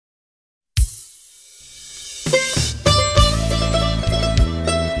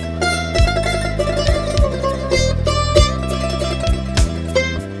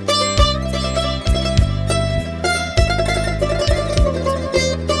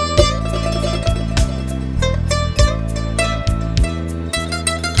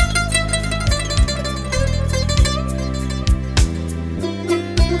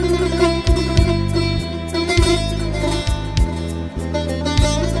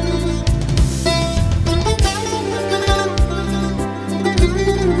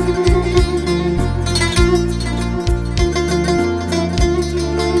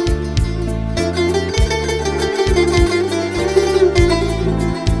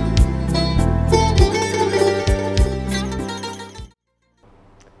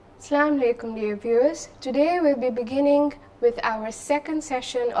alaikum dear viewers. Today we'll be beginning with our second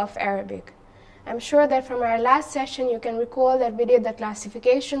session of Arabic. I'm sure that from our last session you can recall that we did the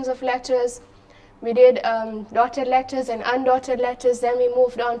classifications of letters. We did dotted letters and undotted letters. Then we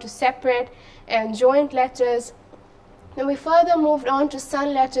moved on to separate and joint letters. Then we further moved on to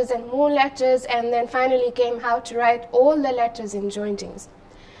sun letters and moon letters, and then finally came how to write all the letters in jointings.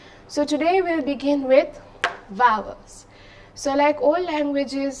 So today we'll begin with vowels. So like all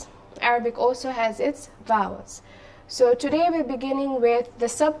languages, Arabic also has its vowels. So today we're beginning with the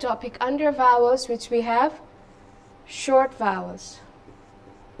subtopic under vowels, which we have short vowels.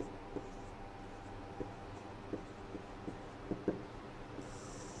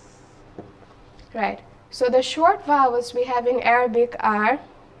 Right. So the short vowels we have in Arabic are,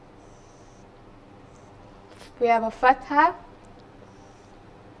 we have a fatha,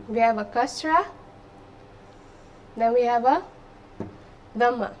 we have a kasra, then we have a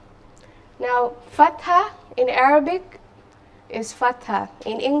dhamma. Now fatha in Arabic is fatha.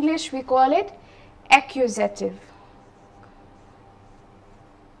 In English we call it accusative.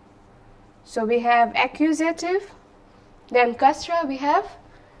 So we have accusative, then kasra we have,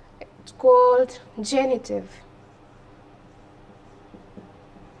 it's called genitive.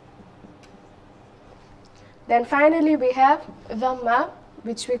 Then finally we have dhamma,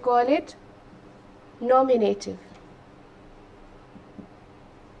 which we call it nominative.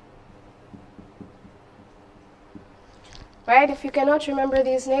 Right? If you cannot remember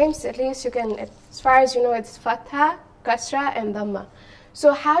these names, at least you can, as far as you know, it's fatha, kasra, and dhamma.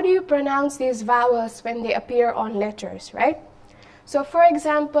 So how do you pronounce these vowels when they appear on letters, right? So for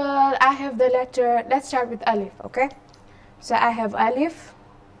example, I have the letter, let's start with alif, okay? So I have alif,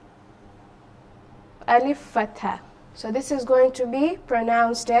 alif fatha. So this is going to be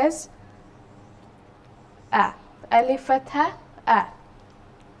pronounced as a, alif fatha, a.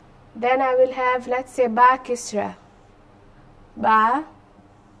 Then I will have, let's say, ba kisra, ba,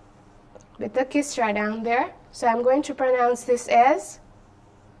 with the kisra down there. So I'm going to pronounce this as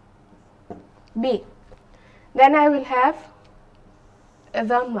B. Then I will have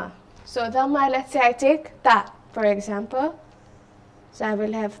dhamma. So dhamma, let's say I take ta, for example. So I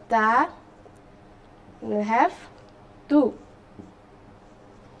will have ta, and we'll have tu.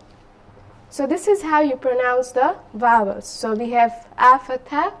 So this is how you pronounce the vowels. So we have a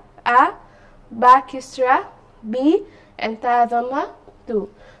fatha, a, ba kisra, b, and ta dhamma, tu.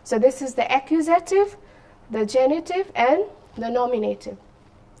 So this is the accusative, the genitive, and the nominative.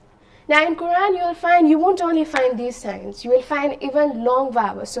 Now in Quran you will find, you won't only find these signs, you will find even long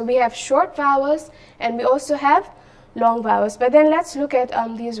vowels. So we have short vowels and we also have long vowels. But then let's look at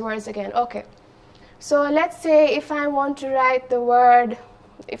these words again. Okay. So let's say if I want to write the word,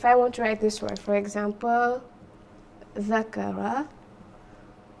 if I want to write this word, for example, dhakara.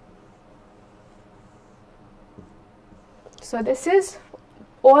 So this is,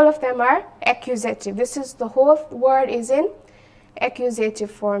 all of them are accusative. This is, the whole word is in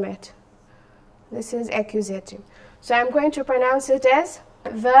accusative format. This is accusative. So I'm going to pronounce it as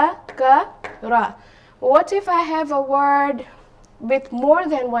dhakara. What if I have a word with more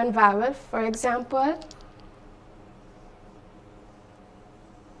than one vowel? For example,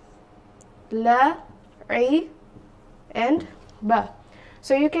 la, I, and ba.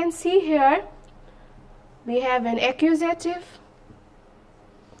 So you can see here we have an accusative,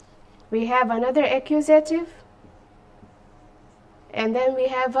 we have another accusative, and then we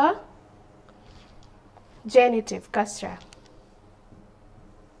have a genitive, kasra.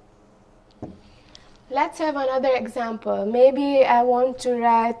 Let's have another example. Maybe I want to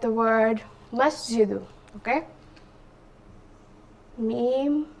write the word masjidu, okay?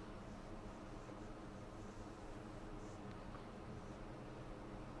 Mim,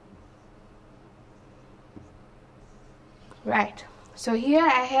 right. So here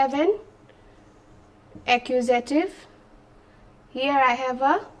I have an accusative, here I have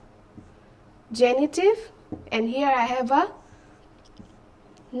a genitive, and here I have a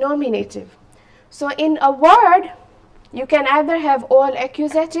nominative. So in a word, you can either have all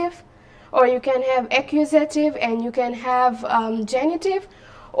accusative, or you can have accusative and you can have genitive,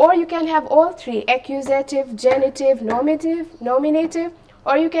 or you can have all three, accusative, genitive, nominative,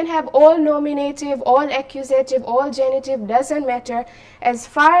 or you can have all nominative, all accusative, all genitive, doesn't matter, as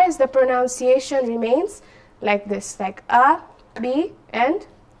far as the pronunciation remains like this, like a, b, and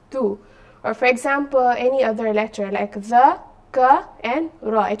tu. Or for example, any other letter like the, ka, and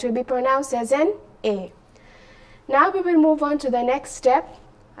ra. It will be pronounced as an a. Now we will move on to the next step.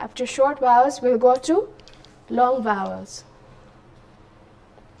 After short vowels, we'll go to long vowels.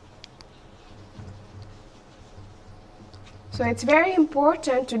 So it's very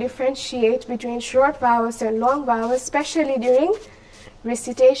important to differentiate between short vowels and long vowels, especially during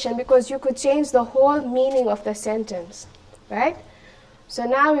recitation, because you could change the whole meaning of the sentence, right? So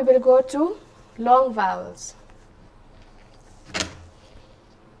now we will go to long vowels.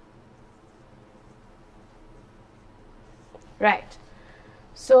 Right.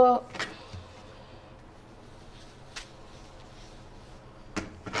 So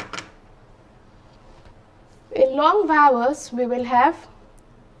in long vowels, we will have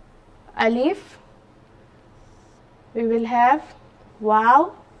alif, we will have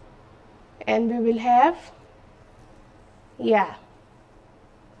waw, and we will have ya.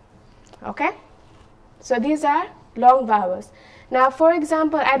 Okay? So these are long vowels. Now, for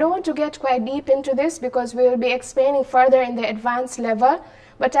example, I don't want to get quite deep into this because we will be explaining further in the advanced level,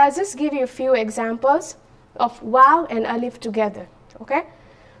 but I'll just give you a few examples of waw and alif together. Okay?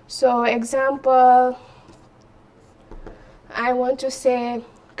 So, example, I want to say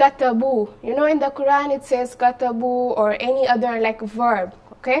katabu. You know, in the Quran it says katabu or any other like verb.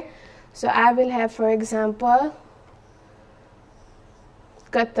 Okay? So I will have, for example,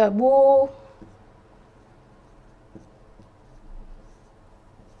 katabu,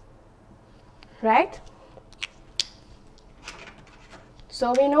 right?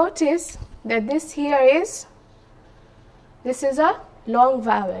 So we notice that this is a long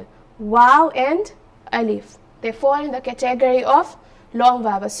vowel, waw and alif. They fall in the category of long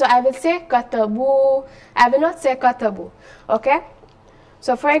vowels. So I will say katabu, I will not say katabu, okay?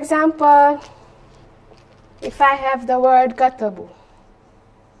 So for example, if I have the word katabu,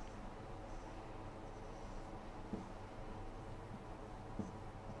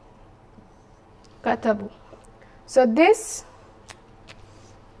 katabu. So this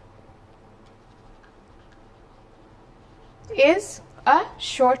is a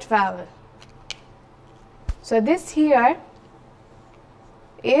short vowel. So this here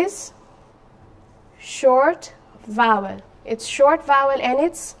is short vowel. It's short vowel and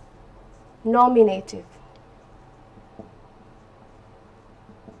it's nominative.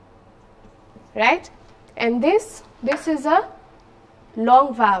 Right? And this is a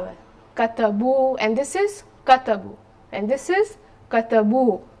long vowel, katabu, and this is katabu, and this is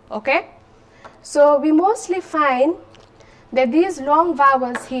katabu. Okay? So we mostly find that these long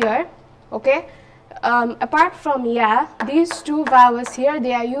vowels here, okay, apart from ya, these two vowels here,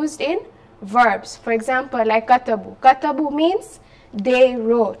 they are used in verbs. For example, like katabu. Katabu means they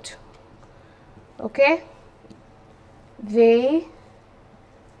wrote. Okay? They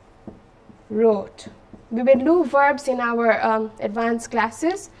wrote. We will do verbs in our advanced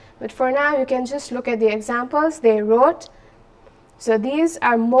classes, but for now you can just look at the examples. They wrote. So these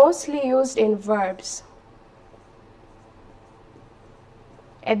are mostly used in verbs.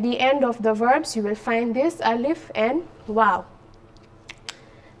 At the end of the verbs, you will find this alif and waw.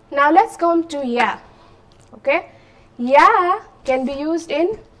 Now let's come to ya. Okay? Ya can be used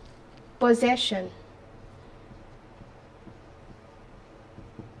in possession.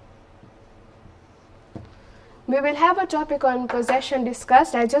 We will have a topic on possession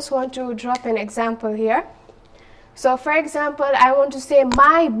discussed. I just want to drop an example here. So for example, I want to say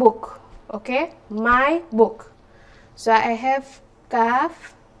my book. Okay? My book. So I have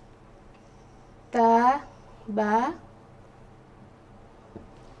kaf, ta, ba.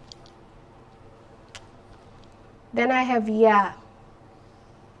 Then I have ya.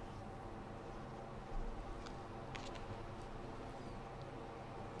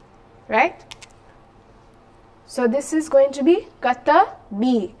 Right? So this is going to be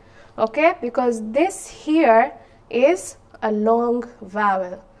katabi. Okay? Because this here is a long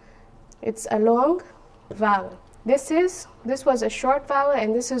vowel. It's a long vowel. This was a short vowel,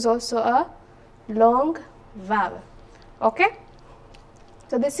 and this is also a long vowel. Okay?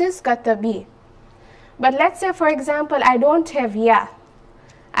 So this is katabi. But let's say, for example, I don't have ya.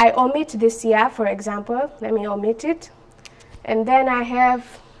 I omit this ya, for example. Let me omit it. And then I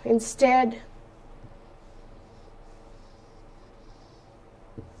have instead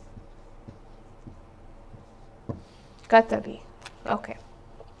katabi. Okay.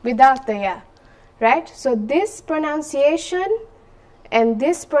 Without the ya. Right? So this pronunciation and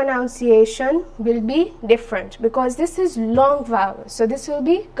this pronunciation will be different because this is long vowel. So this will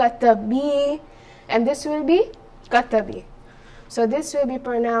be katabi and this will be katabi. So this will be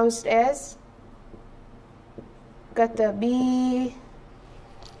pronounced as katabi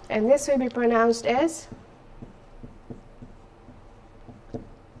and this will be pronounced as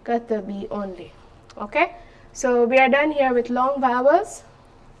katabi only. Okay? So we are done here with long vowels.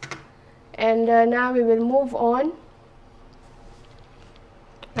 And now we will move on.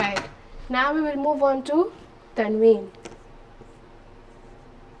 Right. Now we will move on to tanween.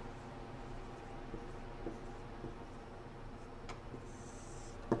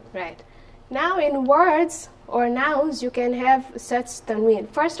 Right. Now in words or nouns, you can have such tanween.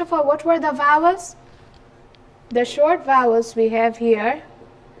 First of all, what were the vowels? The short vowels we have here.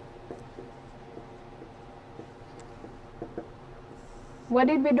 What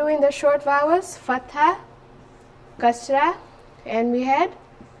did we do in the short vowels? Fatha, kasra, and we had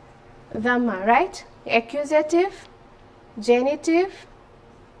dhamma, right? Accusative, genitive,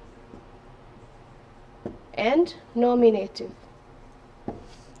 and nominative,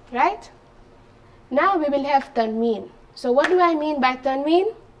 right? Now we will have tanween. So what do I mean by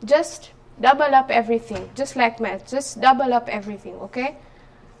tanween? Just double up everything, just like math, just double up everything, okay?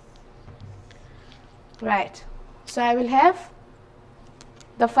 Right. So I will have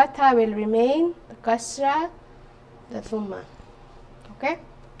the fatha will remain, the kasra, the thumma, okay?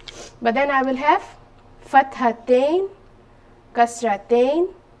 But then I will have fathatain,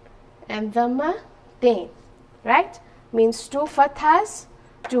 kasratain, and dhammatain, right? Means 2 fathas,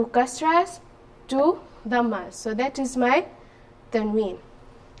 2 kasras, 2 dhammas. So that is my tanween.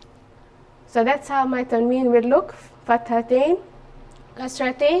 So that's how my tanween will look. Fathatain,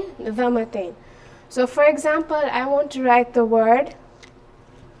 kasratain, dhammatain. So for example, I want to write the word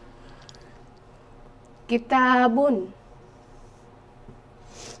kitabun,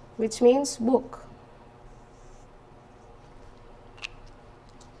 which means book.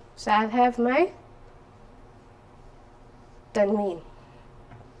 So I'll have my tanween,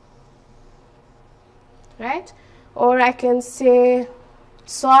 right? Or I can say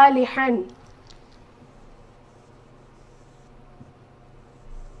salihan,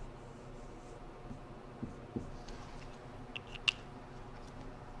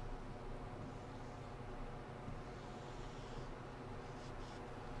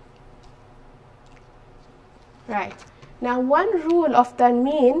 right. Now one rule of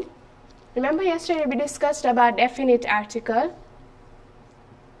tanween, remember yesterday we discussed about definite article.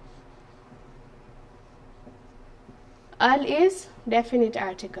 Al is definite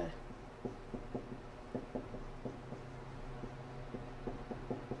article.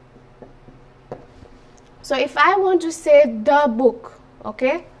 So if I want to say the book,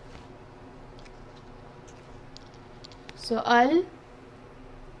 okay? So al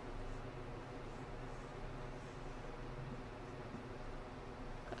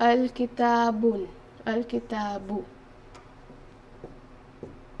al-kitabun, al-kitabu.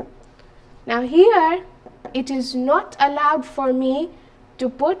 Now here it is not allowed for me to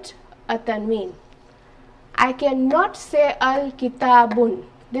put a tanween. I cannot say al-kitabun.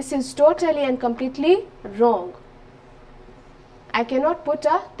 This is totally and completely wrong. I cannot put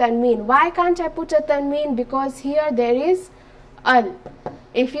a tanween. Why can't I put a tanween? Because here there is al.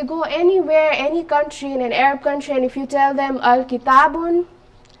 If you go anywhere, any country, in an Arab country, and if you tell them al-kitabun,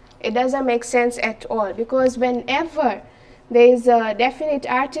 it doesn't make sense at all, because whenever there is a definite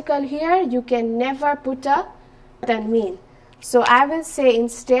article here, you can never put a tanween. So I will say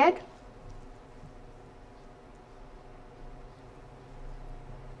instead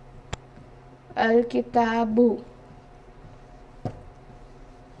al-kitabu,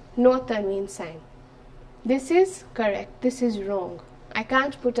 no tanween sign. This is correct, this is wrong. I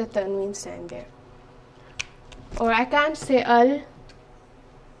can't put a tanween sign there. Or I can't say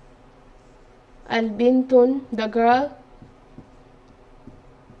al-bintun, the girl.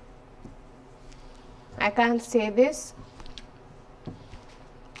 I can't say this.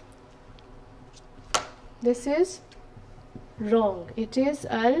 This is wrong. It is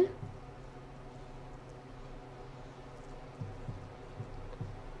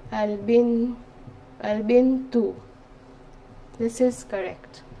al-bintu. This is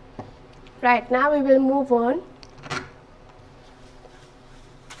correct. Right, now we will move on.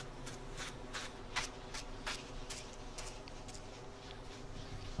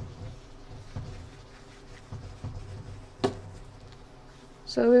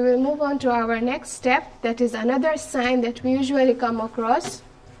 So we will move on to our next step, that is another sign that we usually come across,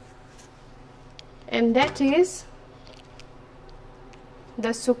 and that is the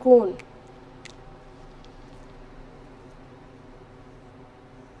sukoon.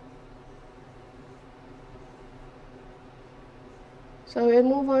 So we'll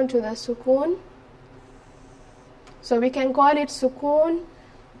move on to the sukoon. So we can call it sukoon,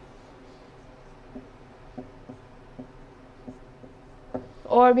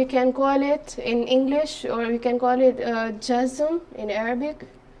 or we can call it in English, or we can call it jazm in Arabic,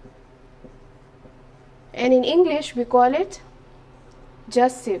 and in English we call it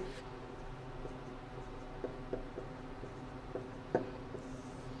jasif.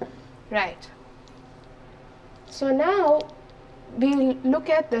 Right. So now we'll look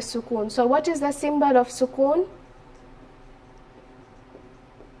at the sukoon. So what is the symbol of sukoon?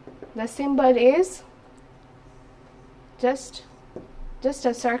 the symbol is just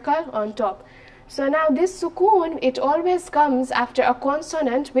a circle on top. So now this sukoon, it always comes after a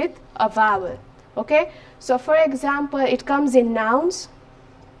consonant with a vowel. Okay, so for example, it comes in nouns.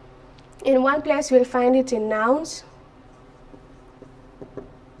 In one place we'll find it in nouns.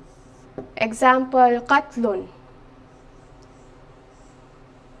 Example, qatlun.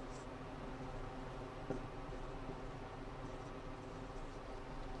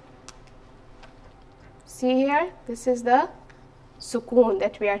 See here, this is the sukoon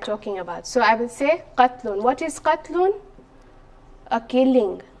that we are talking about. So I will say qatlun. What is qatlun? A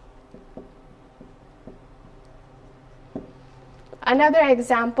killing. Another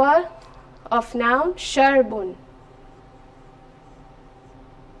example of noun, sharbun.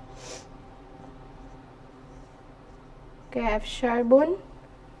 Okay, I have sharbun.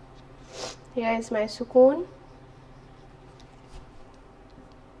 Here is my sukoon.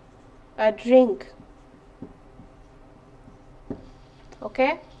 A drink.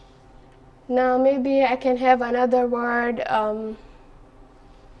 Okay, now maybe I can have another word.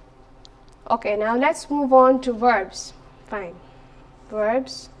 Okay, now let's move on to verbs. Fine,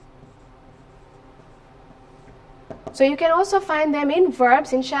 verbs. So you can also find them in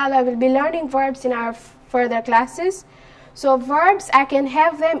verbs. Inshallah, we'll be learning verbs in our further classes. So verbs, I can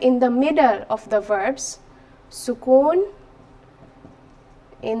have them in the middle of the verbs. Sukoon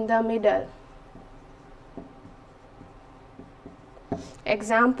in the middle.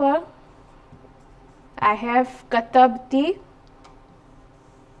 Example, I have katabti.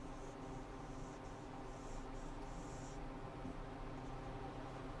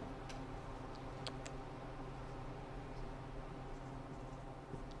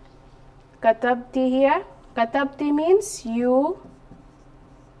 Katabti here. Katabti means you,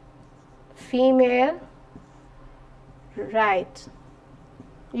 female, write.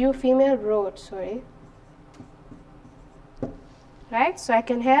 You, female, wrote, sorry. Right, so I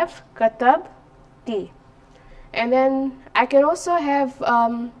can have katabti. And then I can also have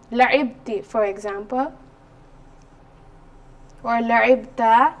la'ibti, for example, or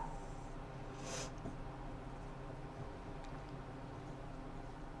la'ibta.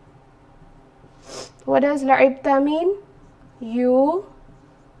 What does la'ibta mean? You,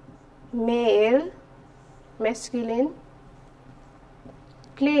 male, masculine,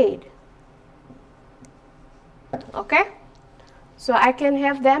 played. Okay? So I can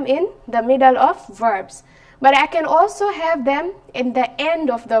have them in the middle of verbs. But I can also have them in the end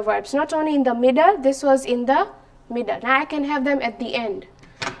of the verbs. Not only in the middle, this was in the middle. Now I can have them at the end.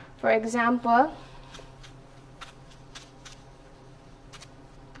 For example,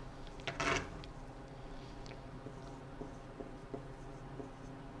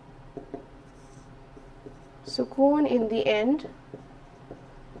 sukoon in the end.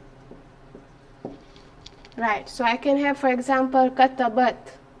 Right, so I can have, for example, katabat.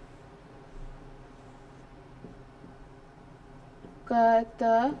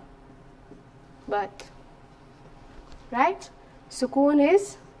 Katabat. Right? Sukoon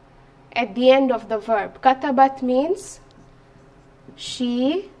is at the end of the verb. Katabat means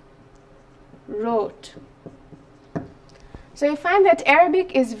she wrote. So you find that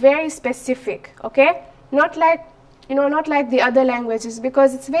Arabic is very specific, okay? Not like the other languages,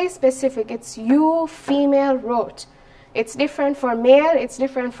 because it's very specific. It's you, female, wrote. It's different for male, it's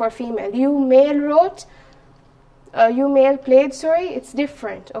different for female. You, male, wrote. You, male, played, sorry. It's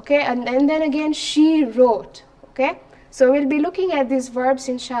different, okay? And then again, she wrote, okay? So we'll be looking at these verbs,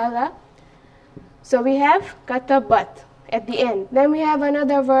 inshallah. So we have katabat at the end. Then we have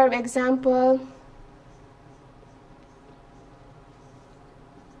another verb, example,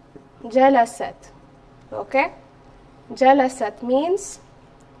 jalasat, okay? Jalasat means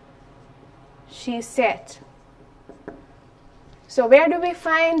she sat. So where do we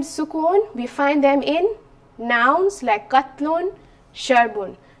find sukoon? We find them in nouns like qatlun,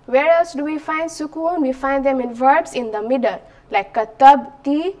 sharbun. Where else do we find sukoon? We find them in verbs in the middle like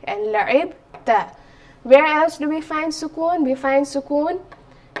katabti and la'ibta. Where else do we find sukoon? We find sukoon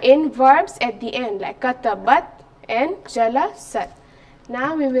in verbs at the end like katabat and jalasat.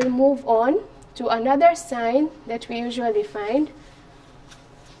 Now we will move on to another sign that we usually find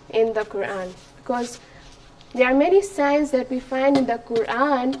in the Quran, because there are many signs that we find in the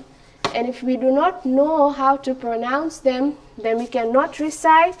Quran, and if we do not know how to pronounce them, then we cannot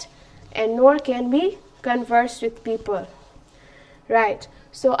recite and nor can we converse with people. Right,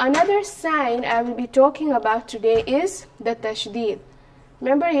 so another sign I will be talking about today is the tashdid.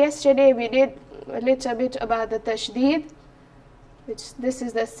 Remember yesterday we did a little bit about the tashdid, which this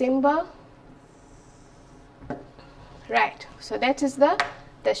is the symbol. Right, so that is the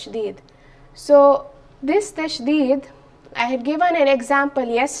tashdid. So this tashdid, I had given an example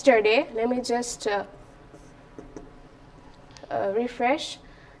yesterday. Let me just refresh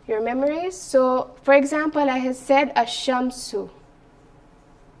your memories. So for example, I had said ash-shamsu.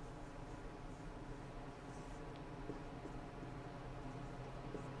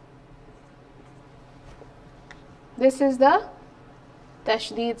 This is the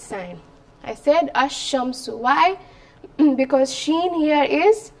tashdid sign. I said ash-shamsu. Why? Because sheen here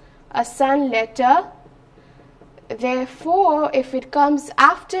is a sun letter. Therefore, if it comes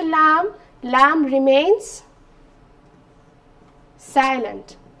after lam, lam remains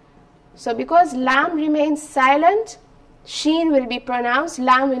silent. So because lam remains silent, sheen will be pronounced,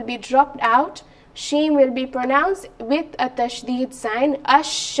 lam will be dropped out, sheen will be pronounced with a tashdid sign,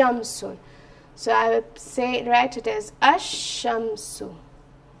 ash-shamsun. So I will say, write it as ash-shamsu.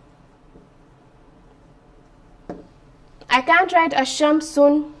 I can't write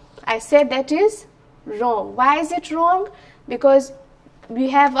ash-shamsun. I said that is wrong. Why is it wrong? Because we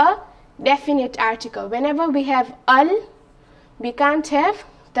have a definite article. Whenever we have al, we can't have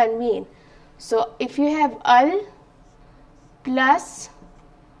tanween. So if you have al plus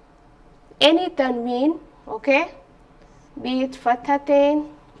any tanween, okay, be it fathatain,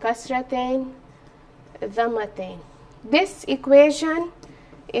 kasratain, dhammatain, this equation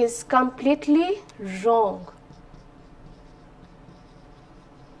is completely wrong.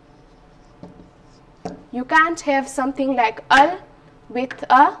 You can't have something like al with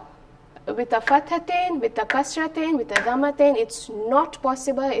a fathatain, with a kasratain, with a dhammatain. It's not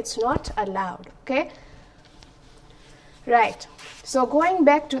possible, it's not allowed, okay? Right, so going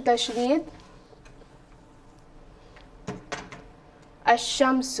back to tashdid,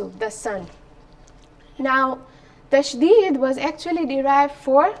 ash-shamsu, the sun. Now, tashdid was actually derived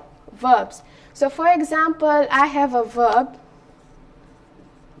for verbs. So for example, I have a verb.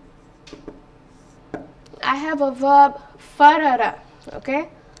 I have a verb farara, okay?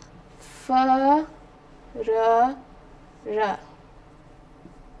 Farara.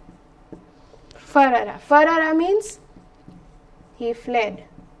 Farara. Farara means he fled.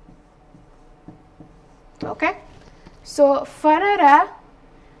 Okay? So farara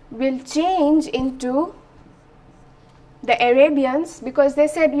will change into the Arabians, because they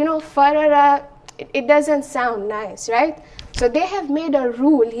said, you know, farara, it doesn't sound nice, right? So they have made a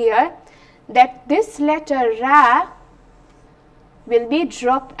rule here that this letter ra will be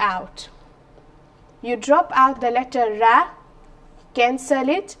dropped out. You drop out the letter ra, cancel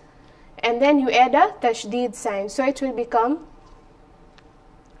it, and then you add a tashdid sign. So it will become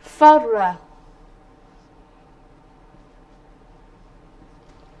farra.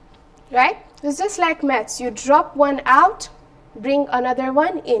 Right? It's just like maths. You drop one out, bring another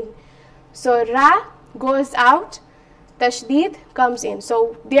one in. So ra goes out, tashdid comes in.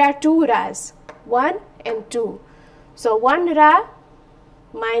 So there are two ras, 1 and 2. So 1 ra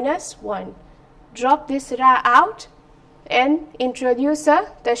minus 1. Drop this ra out and introduce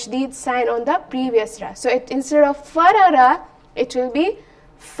a tashdid sign on the previous ra. So instead of farara, it will be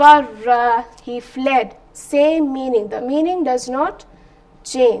farra, he fled. Same meaning. The meaning does not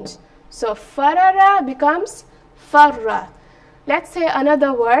change. So farara becomes farra. Let's say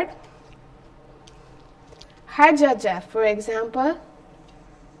another word. Hajaja, for example.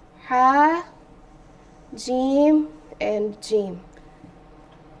 Ha, jim, and jim.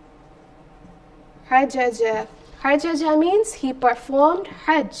 Hajaja. Hajaja means he performed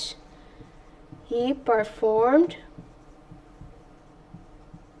hajj. He performed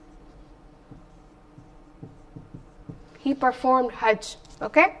hajj.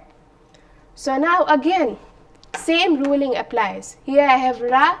 Okay? So now again, same ruling applies. Here I have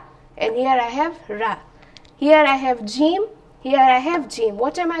ra and here I have ra. Here I have jim, here I have jim.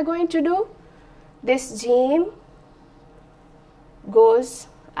 What am I going to do? This jim goes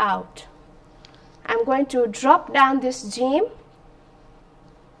out. I'm going to drop down this jim,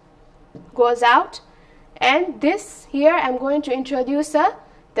 goes out, and this here I'm going to introduce a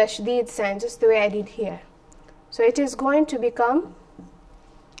tashdid sign, just the way I did here. So it is going to become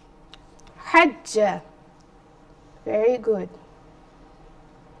hajja. Very good.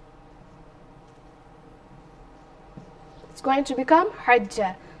 It's going to become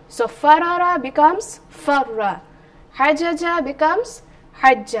hajja. So farara becomes farra. Hajaja becomes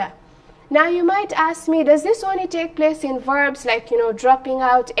hajja. Now you might ask me, does this only take place in verbs like, you know, dropping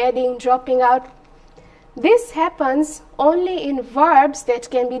out, adding, dropping out? This happens only in verbs that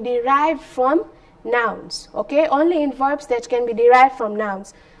can be derived from nouns. Okay, only in verbs that can be derived from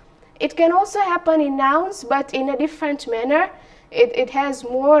nouns. It can also happen in nouns, but in a different manner. It has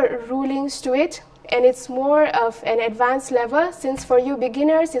more rulings to it, and it's more of an advanced level, since for you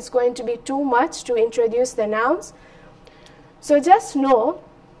beginners it's going to be too much to introduce the nouns. So just know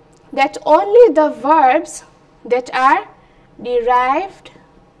that only the verbs that are derived,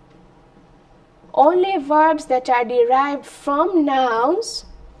 only verbs that are derived from nouns,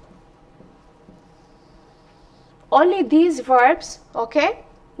 only these verbs, okay,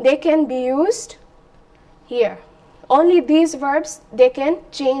 they can be used here. Only these verbs, they can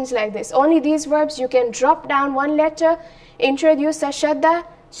change like this. Only these verbs you can drop down one letter, introduce a shadda,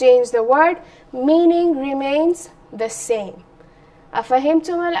 change the word, meaning remains the same.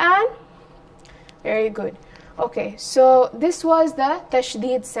 أفهمتم الآن? Very good. Okay, so this was the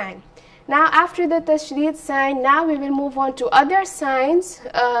tashdid sign. Now after the tashdid sign, now we will move on to other signs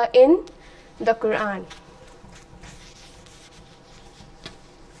in the Quran.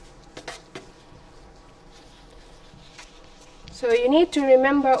 So you need to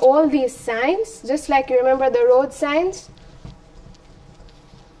remember all these signs, just like you remember the road signs.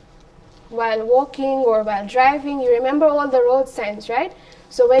 While walking or while driving, you remember all the road signs, right?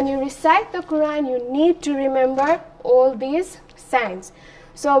 So when you recite the Quran, you need to remember all these signs.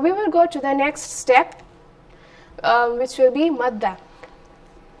 So we will go to the next step, which will be madda.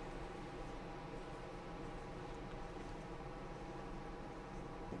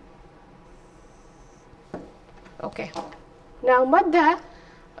 Okay. Now madda,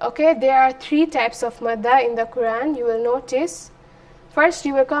 okay, there are three types of madda in the Quran. You will notice. First,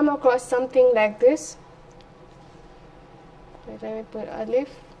 you will come across something like this. Wait, let me put alif.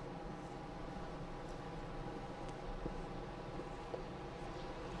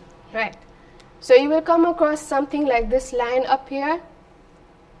 Right. So you will come across something like this line up here,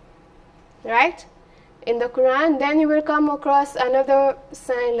 right, in the Quran. Then you will come across another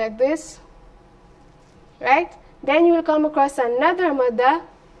sign like this, right? Then you will come across another madda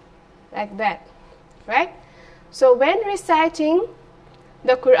like that, right? So when reciting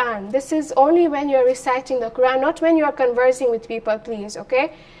the Quran, this is only when you are reciting the Quran, not when you are conversing with people, please,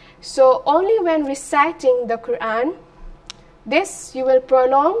 okay? So only when reciting the Quran, this you will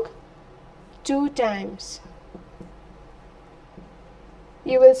prolong 2 times.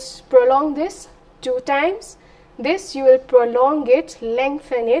 You will prolong this 2 times. This you will prolong it,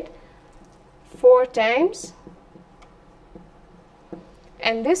 lengthen it 4 times.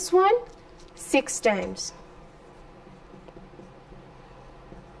 And this one 6 times.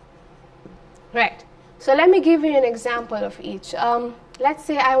 Right. So let me give you an example of each. Let's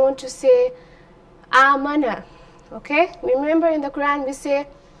say I want to say amana. Okay. Remember in the Quran we say,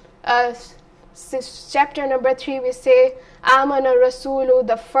 chapter number 3 we say amana rasulu,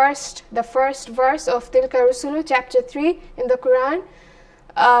 the first verse of tilka rasulu, chapter 3 in the Quran.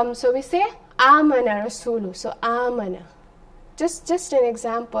 So we say amana rasulu. So amana. Just an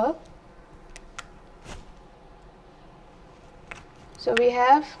example. So we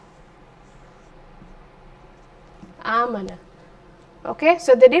have amana. Okay,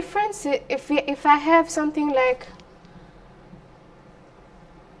 so the difference, if I have something like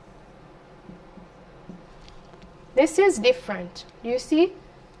this is different. Do you see?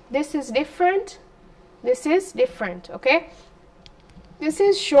 This is different. This is different. Okay, this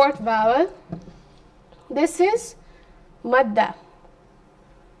is short vowel. This is madda.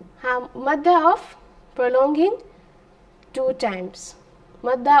 Madda of prolonging 2 times.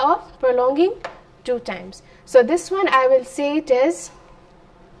 Madda of prolonging 2 times. So this one I will say it as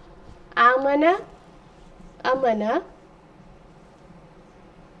amana, amana,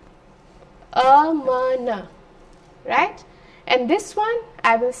 amana, right? And this one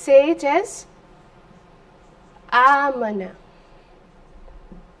I will say it as amana.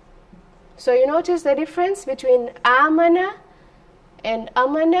 So you notice the difference between amana and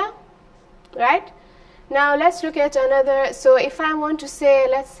amana, right? Now let's look at another. So if I want to say,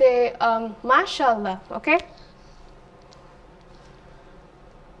 let's say mashallah, okay?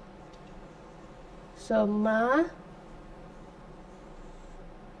 So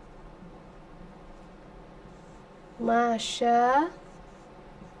masha,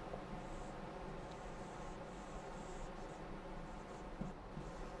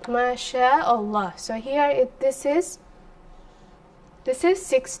 masha Allah. So here this is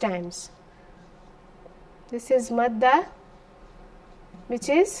 6 times. This is madda, which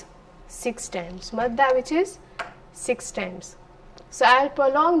is 6 times. Madda, which is 6 times. So I'll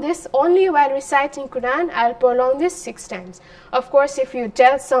prolong this only while reciting Quran. I'll prolong this 6 times. Of course, if you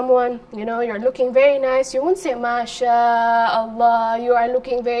tell someone, you know, you're looking very nice, you won't say, Masha Allah, you are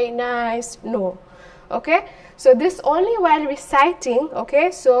looking very nice. No. Okay? So this only while reciting,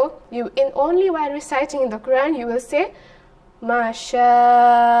 okay? So only while reciting in the Quran, you will say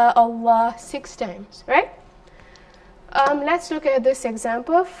MashaAllah 6 times, right? Let's look at this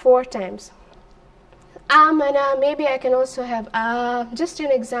example 4 times. Amana, maybe I can also have just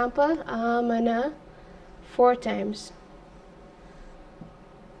an example, Amana 4 times.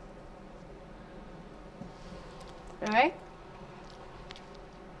 Alright?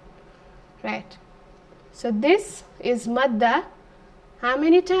 Right. So this is madda. How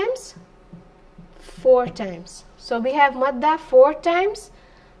many times? 4 times. So we have madda 4 times.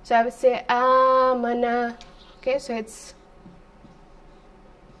 So I would say amana. Okay, so it's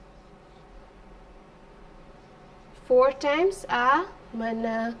 4 times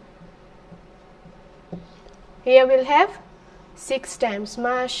amana. Here we'll have 6 times.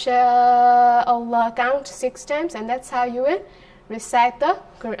 MashaAllah. Count 6 times, and that's how you will recite the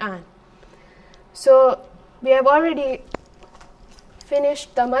Quran. So we have already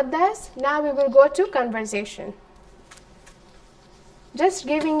finished the maddas. Now we will go to conversation. Just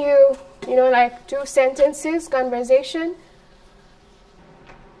giving you, like 2 sentences, conversation.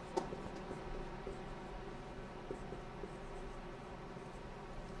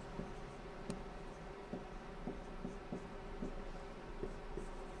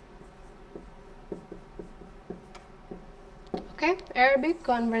 Okay, Arabic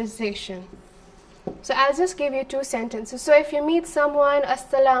conversation. So I'll just give you 2 sentences. So if you meet someone,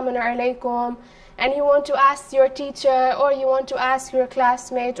 Assalamu alaikum, and you want to ask your teacher, or you want to ask your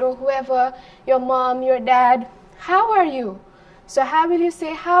classmate, or whoever, your mom, your dad, how are you? So how will you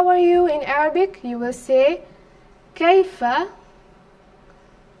say how are you in Arabic? You will say kaifa.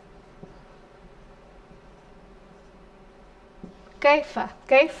 Kaifa.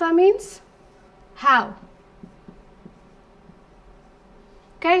 Kaifa means how.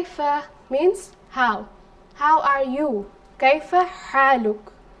 Kaifa means how. How are you? Kaifa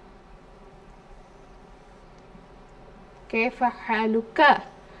haluk. Kaifa haluka.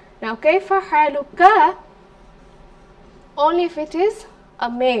 Now kaifa haluka only if it is a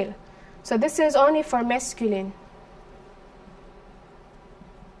male. So this is only for masculine.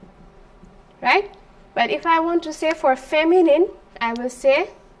 Right? But if I want to say for feminine, I will say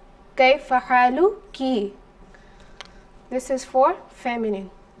kaifa haluki. This is for feminine.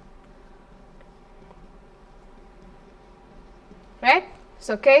 Right?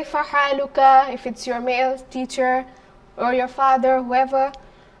 So kaifa haluka if it's your male teacher or your father, whoever.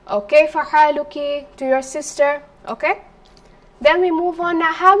 Or kaifa haluki to your sister. Okay? Then we move on.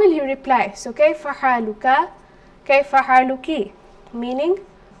 Now how will you reply? So kaifa haluka, kaifa haluki, meaning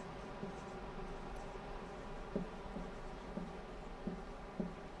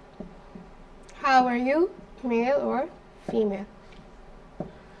how are you, male or female?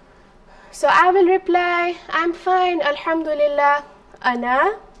 So I will reply, I'm fine, alhamdulillah.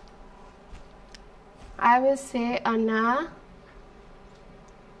 Ana. I will say ana.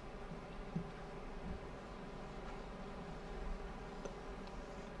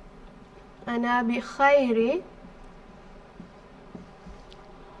 Ana bi khayri.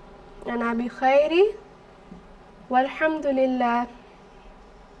 Ana bi khayri. Walhamdulillah.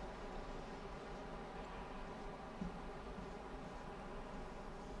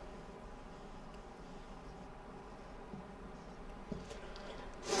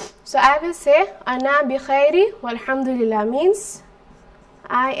 So I will say ana bi khayri walhamdulillah means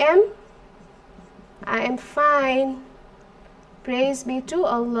I am fine. Praise be to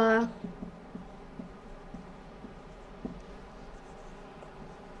Allah.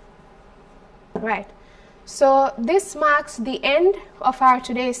 Right. So this marks the end of our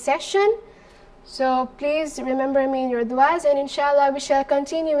today's session. So please remember me in your du'as, and inshallah we shall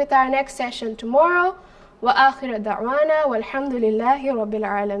continue with our next session tomorrow. وآخر دعوانا والحمد لله رب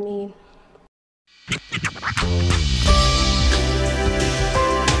العالمين.